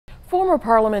Former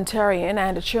parliamentarian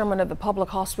and chairman of the Public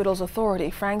Hospitals Authority,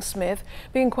 Frank Smith,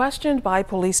 being questioned by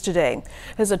police today.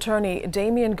 His attorney,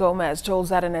 Damian Gomez, told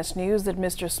ZNS News that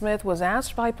Mr. Smith was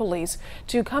asked by police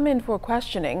to come in for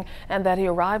questioning and that he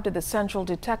arrived at the Central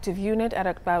Detective Unit at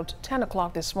about 10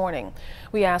 o'clock this morning.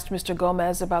 We asked Mr.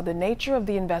 Gomez about the nature of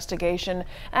the investigation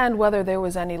and whether there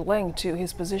was any link to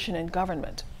his position in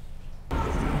government.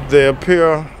 They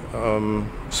appear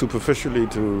superficially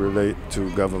to relate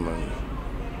to government.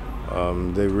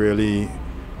 They really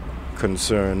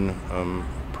concern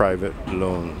private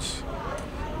loans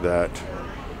that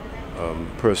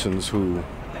persons who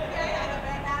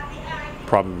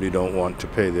probably don't want to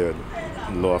pay their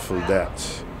lawful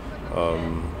debts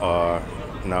are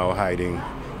now hiding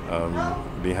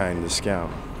behind the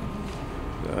scam.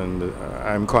 And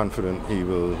I'm confident he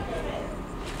will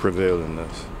prevail in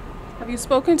this. Have you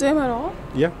spoken to him at all?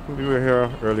 Yeah, we were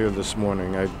here earlier this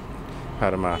morning. I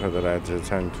had a matter that I had to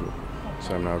attend to,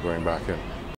 so I'm now going back in.